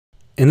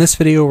In this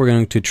video, we're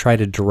going to try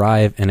to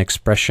derive an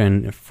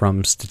expression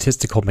from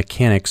statistical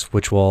mechanics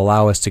which will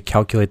allow us to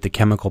calculate the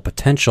chemical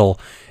potential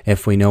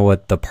if we know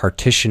what the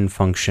partition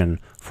function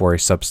for a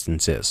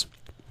substance is.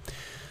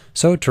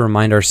 So to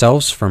remind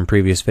ourselves from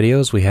previous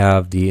videos, we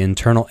have the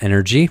internal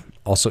energy,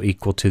 also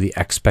equal to the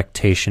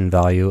expectation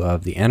value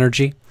of the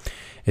energy,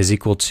 is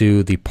equal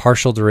to the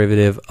partial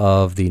derivative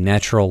of the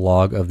natural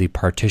log of the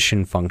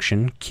partition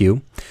function,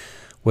 Q,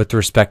 with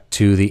respect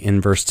to the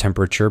inverse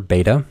temperature,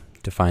 beta,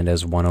 defined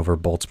as 1 over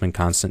Boltzmann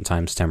constant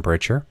times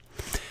temperature,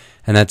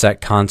 and that's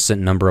at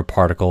constant number of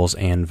particles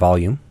and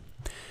volume.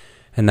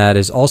 And that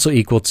is also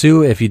equal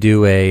to, if you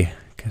do a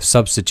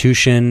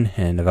substitution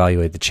and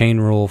evaluate the chain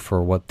rule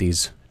for what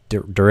these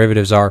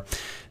derivatives are,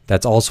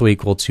 that's also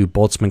equal to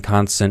Boltzmann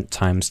constant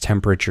times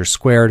temperature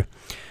squared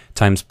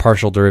times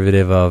partial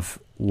derivative of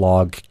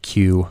log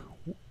Q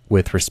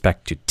with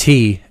respect to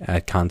T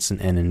at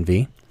constant N and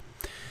V.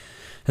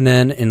 And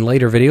then in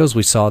later videos,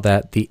 we saw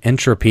that the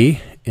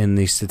entropy in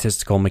the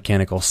statistical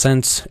mechanical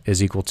sense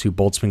is equal to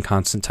Boltzmann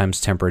constant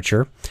times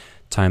temperature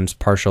times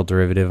partial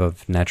derivative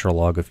of natural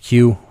log of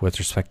Q with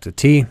respect to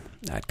T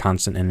at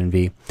constant N and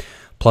V,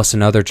 plus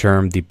another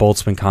term, the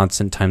Boltzmann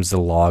constant times the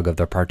log of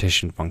the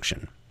partition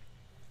function.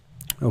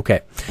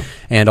 Okay,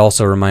 and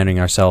also reminding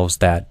ourselves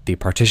that the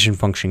partition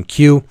function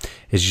Q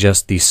is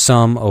just the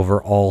sum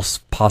over all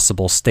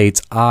possible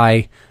states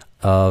I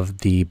of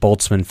the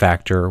Boltzmann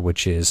factor,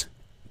 which is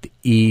the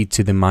e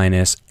to the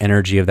minus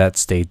energy of that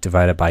state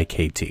divided by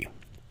kT.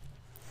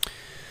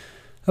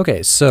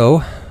 Okay,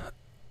 so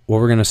what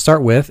we're going to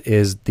start with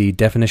is the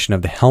definition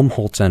of the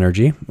Helmholtz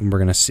energy, and we're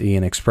going to see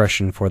an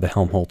expression for the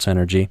Helmholtz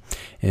energy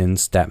in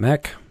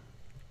StatMech.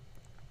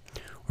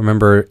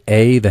 Remember,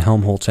 A, the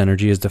Helmholtz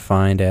energy, is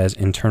defined as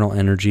internal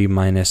energy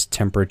minus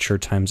temperature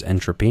times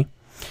entropy.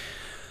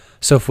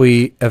 So if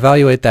we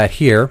evaluate that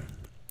here,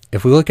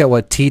 if we look at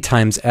what T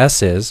times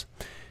S is,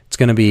 it's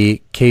going to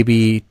be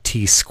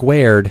kBT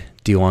squared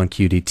d ln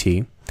q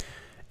dt,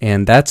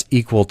 and that's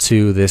equal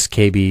to this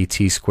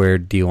kBT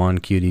squared d ln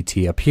q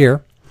dt up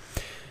here.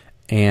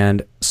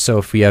 And so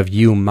if we have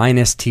U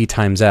minus T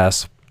times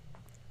S,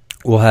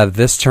 we'll have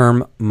this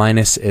term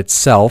minus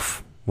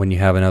itself when you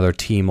have another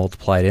T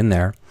multiplied in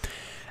there,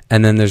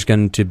 and then there's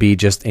going to be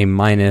just a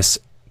minus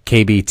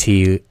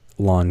kBT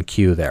ln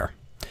q there.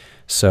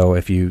 So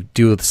if you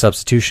do the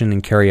substitution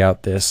and carry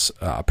out this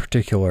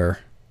particular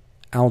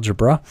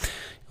algebra,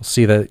 you'll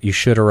see that you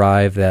should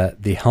arrive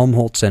that the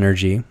Helmholtz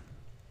energy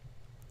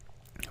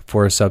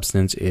for a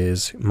substance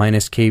is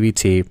minus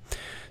kBT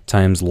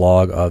times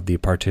log of the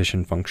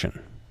partition function.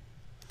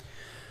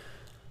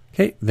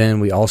 Okay, then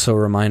we also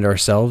remind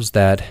ourselves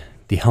that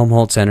the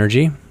Helmholtz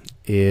energy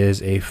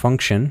is a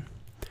function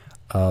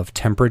of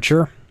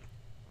temperature,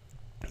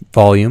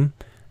 volume,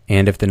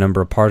 and if the number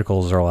of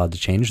particles are allowed to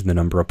change, the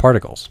number of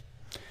particles.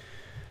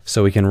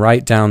 So we can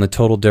write down the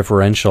total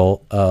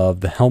differential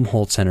of the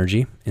Helmholtz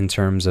energy in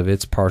terms of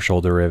its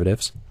partial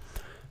derivatives.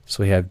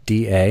 So we have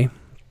dA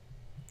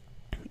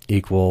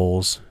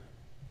equals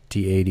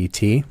dA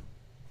dt,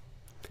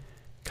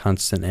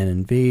 constant N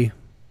and V,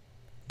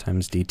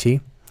 times dt,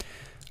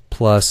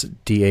 plus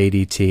dA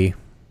dt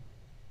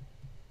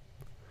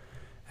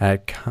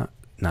at,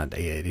 not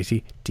dA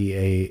dt,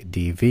 dA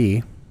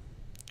dV,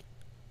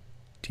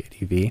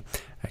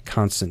 at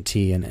constant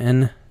T and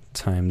N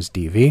times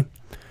dV,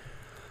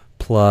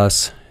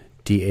 plus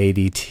dA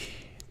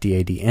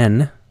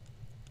dN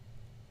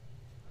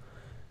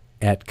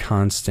at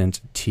constant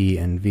T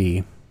and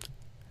V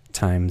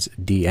times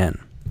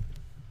dN.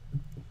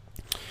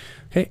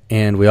 Okay,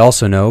 and we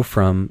also know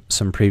from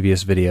some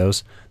previous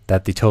videos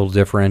that the total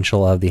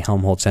differential of the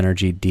Helmholtz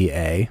energy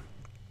dA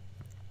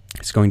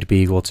is going to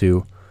be equal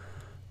to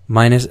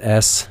minus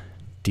S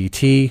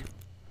dt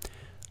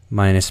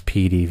minus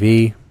P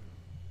dV,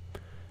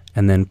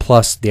 and then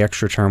plus the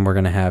extra term we're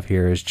going to have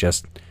here is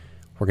just,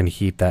 we're going to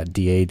keep that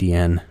dA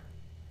dN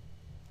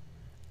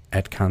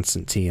at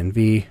constant T and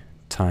V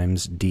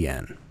times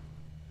dN,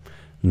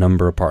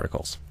 number of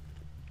particles.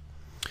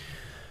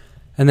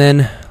 And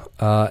then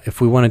if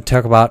we want to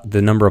talk about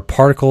the number of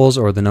particles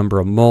or the number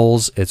of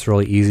moles, it's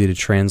really easy to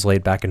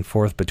translate back and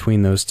forth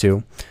between those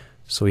two.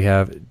 So we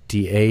have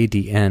dA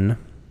dN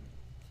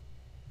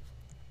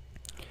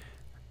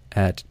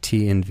at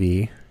T and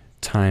V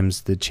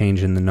times the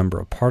change in the number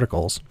of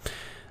particles.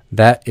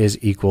 That is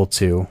equal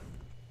to,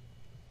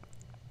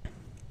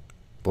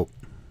 oh,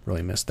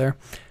 really missed there,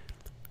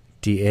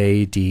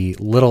 dA d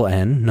little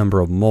n,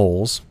 number of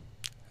moles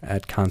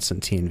at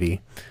constant T and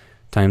V,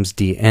 times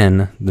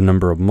dN, the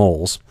number of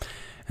moles.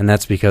 And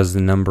that's because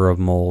the number of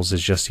moles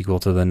is just equal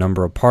to the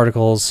number of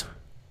particles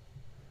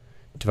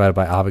divided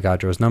by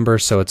Avogadro's number.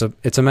 So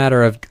it's a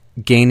matter of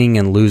gaining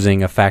and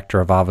losing a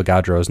factor of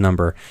Avogadro's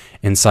number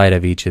inside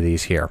of each of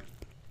these here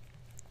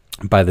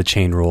by the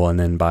chain rule and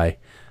then by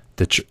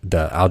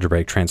the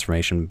algebraic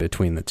transformation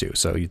between the two.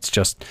 So it's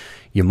just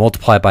you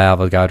multiply by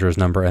Avogadro's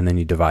number and then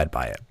you divide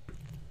by it.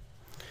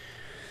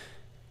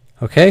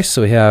 Okay,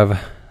 so we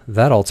have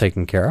that all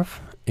taken care of,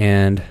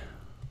 and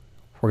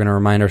we're going to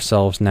remind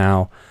ourselves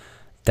now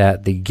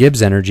that the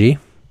Gibbs energy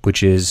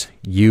which is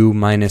U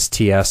minus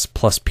Ts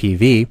plus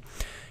PV,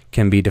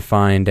 can be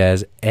defined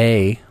as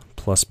A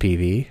plus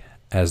PV,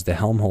 as the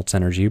Helmholtz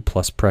energy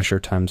plus pressure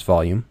times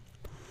volume.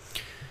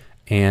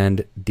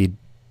 And the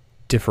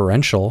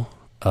differential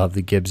of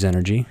the Gibbs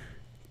energy,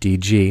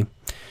 dG,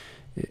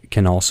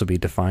 can also be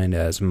defined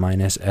as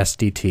minus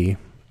SdT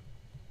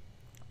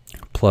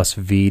plus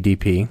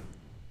VdP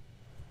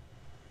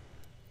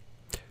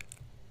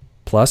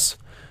plus,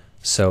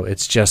 so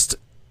it's just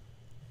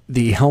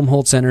the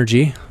Helmholtz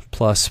energy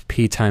plus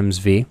P times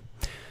V.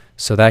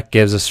 So that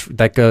gives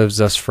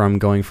us from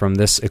going from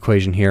this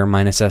equation here,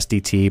 minus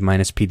SdT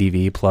minus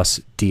PdV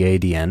plus dA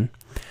dN.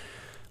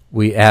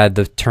 We add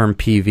the term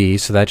PV,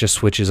 so that just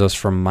switches us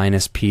from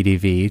minus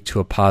PdV to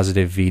a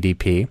positive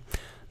VdP.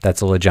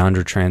 That's a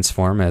Legendre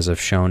transform, as I've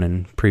shown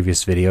in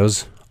previous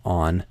videos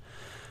on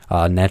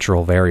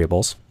natural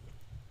variables.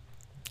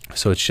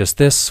 So it's just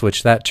this,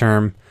 switch that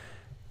term,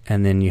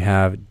 and then you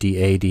have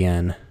dA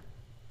dN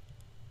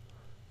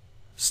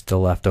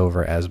still left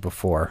over as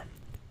before.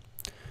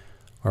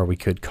 Or we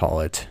could call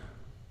it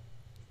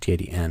dA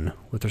dN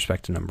with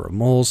respect to number of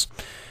moles.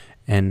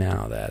 And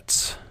now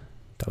that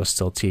was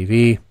still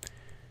TV,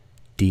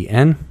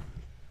 dN.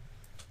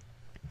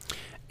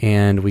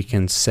 And we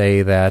can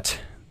say that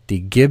the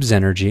Gibbs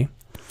energy,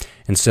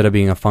 instead of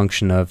being a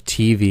function of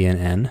TV and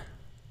N,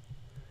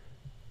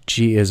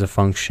 G is a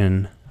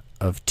function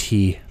of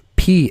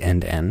TP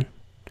and N.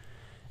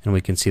 And we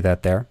can see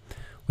that there.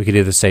 We could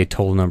either say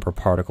total number of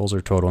particles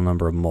or total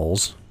number of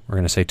moles. We're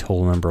going to say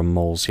total number of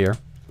moles here.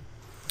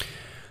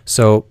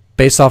 So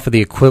based off of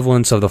the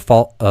equivalence of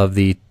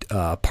the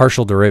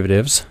partial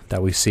derivatives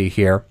that we see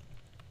here,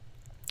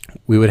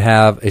 we would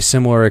have a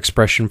similar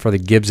expression for the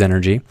Gibbs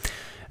energy,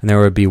 and there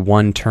would be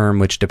one term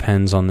which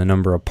depends on the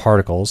number of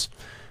particles.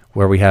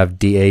 Where we have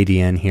dA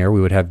dN here,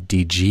 we would have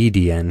dG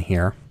dN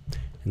here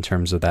in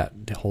terms of that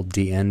whole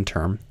dN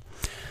term.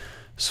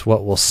 So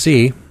what we'll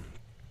see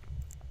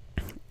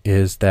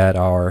is that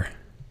our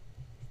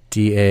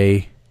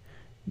dA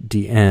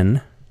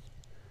dN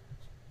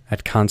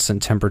at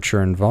constant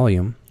temperature and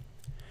volume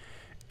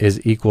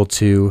is equal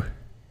to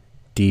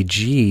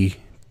dG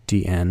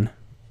dN,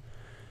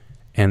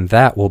 and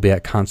that will be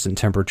at constant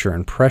temperature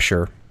and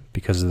pressure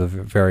because of the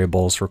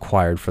variables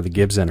required for the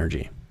Gibbs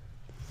energy.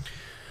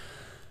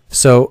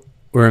 So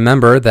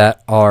remember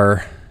that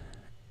our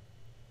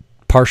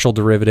partial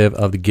derivative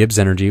of the Gibbs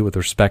energy with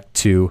respect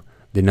to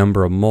the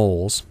number of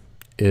moles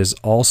is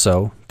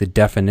also the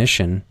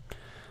definition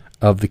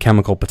of the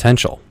chemical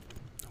potential.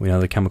 We know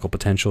the chemical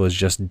potential is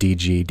just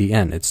dG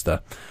dN. It's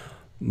the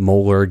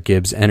molar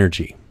Gibbs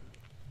energy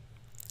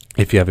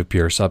if you have a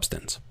pure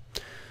substance.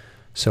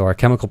 So our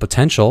chemical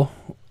potential,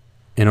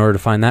 in order to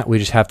find that, we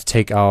just have to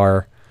take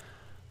our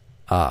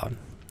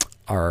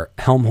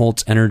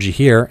Helmholtz energy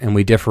here, and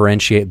we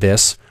differentiate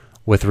this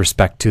with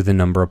respect to the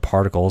number of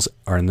particles,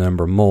 or the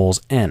number of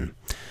moles, N.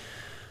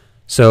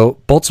 So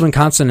Boltzmann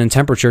constant and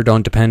temperature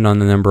don't depend on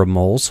the number of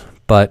moles,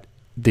 but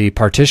the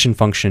partition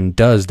function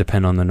does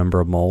depend on the number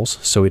of moles,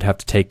 so we'd have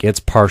to take its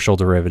partial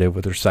derivative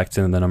with respect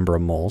to the number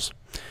of moles.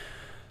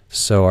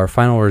 So our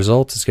final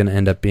result is going to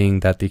end up being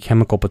that the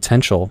chemical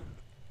potential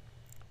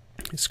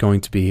is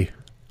going to be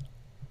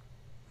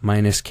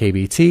minus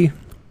kBT,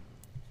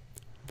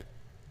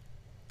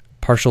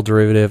 partial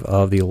derivative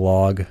of the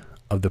log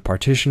of the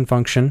partition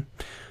function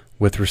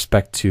with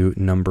respect to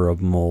number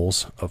of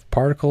moles of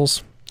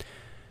particles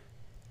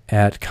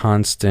at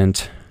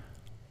constant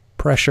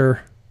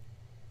pressure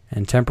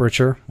and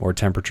temperature, or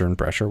temperature and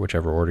pressure,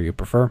 whichever order you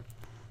prefer.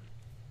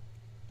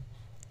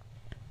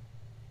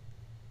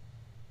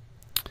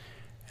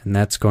 And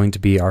that's going to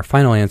be our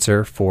final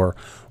answer for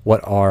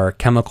what our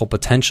chemical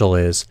potential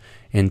is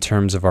in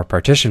terms of our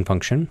partition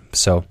function.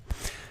 So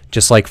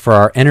just like for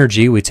our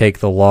energy, we take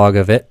the log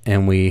of it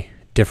and we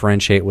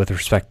differentiate with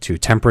respect to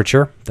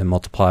temperature, then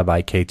multiply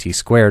by kT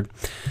squared.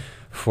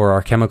 For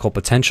our chemical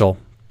potential,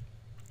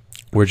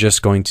 we're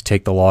just going to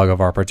take the log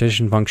of our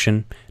partition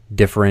function,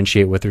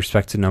 differentiate with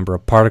respect to number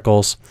of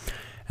particles,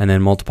 and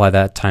then multiply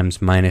that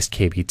times minus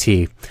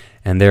kBT.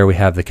 And there we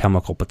have the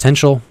chemical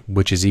potential,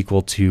 which is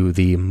equal to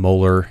the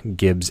molar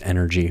Gibbs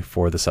energy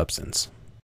for the substance.